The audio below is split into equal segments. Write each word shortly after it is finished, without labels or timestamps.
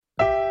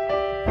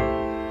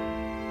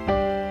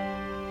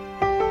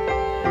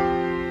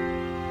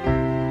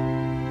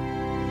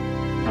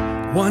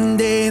One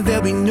day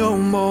there'll be no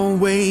more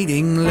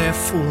waiting left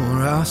for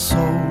our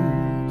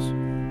souls.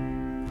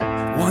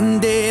 One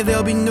day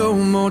there'll be no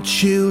more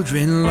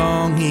children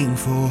longing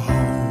for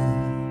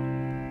home.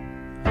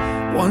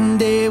 One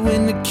day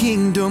when the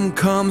kingdom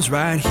comes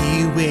right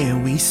here where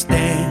we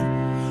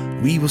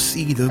stand, we will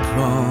see the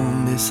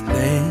promised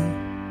land.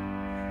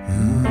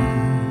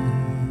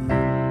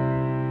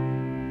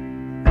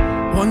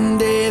 One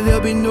day there'll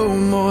be no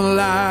more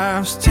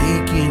lives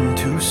taken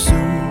too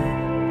soon.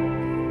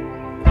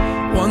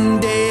 One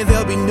day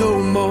there'll be no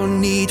more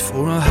need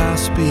for a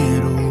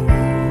hospital room.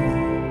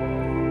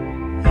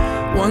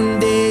 One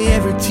day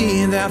every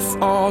tear that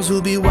falls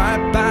will be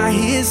wiped by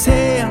His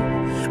hand,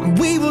 and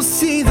we will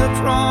see the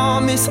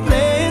promised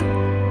land.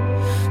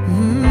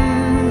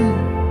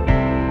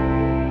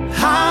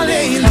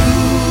 Hallelujah.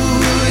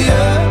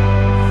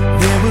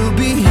 There will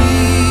be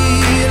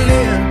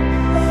healing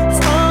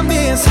from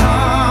this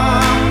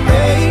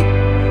heartache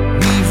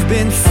we've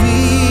been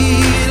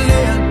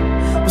feeling.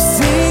 We'll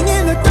sing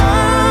in the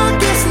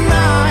darkest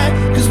night,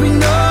 'cause we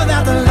know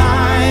that the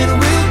light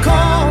will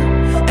come,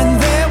 and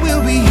there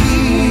will be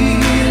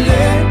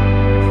healing.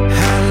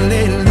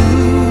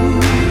 Hallelujah.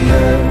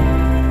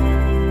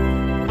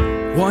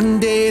 One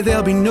day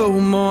there'll be no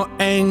more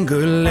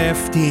anger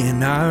left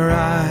in our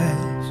eyes.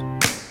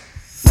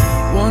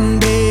 One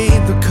day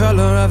the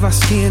color of our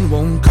skin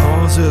won't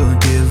cause a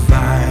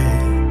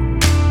divide.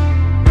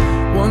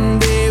 One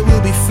day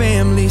we'll be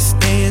family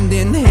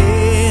standing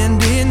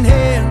hand in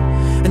hand,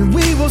 and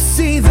we will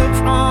see the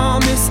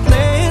promised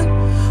land.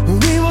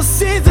 We will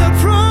see the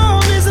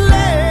promised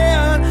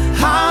land.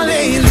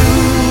 Hallelujah.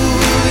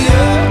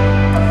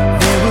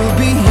 There will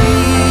be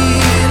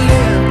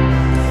healing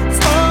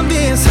from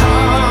this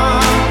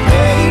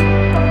heartache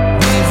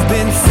we've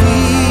been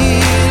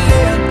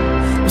feeling.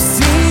 We'll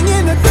sing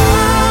in the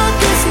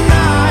darkest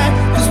night,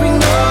 'cause we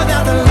know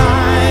that the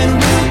light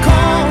will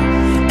come,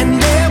 and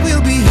there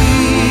will be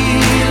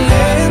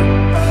healing.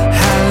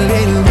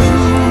 Hallelujah.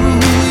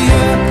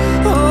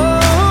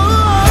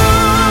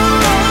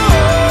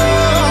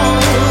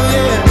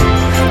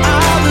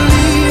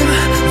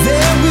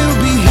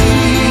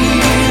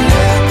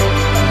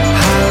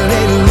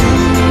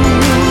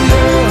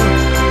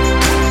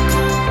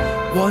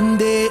 One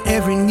day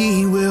every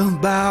knee will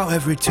bow,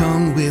 every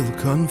tongue will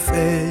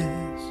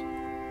confess.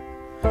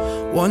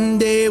 One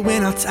day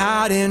when our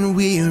tired and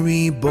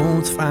weary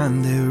bones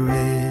find their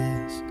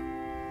rest.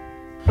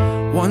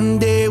 One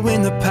day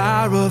when the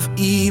power of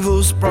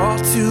evil's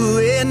brought to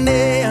an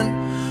end,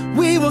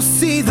 we will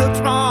see the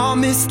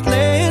promised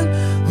land.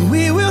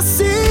 We will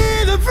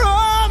see the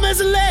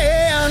promised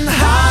land.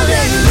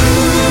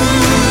 Hallelujah.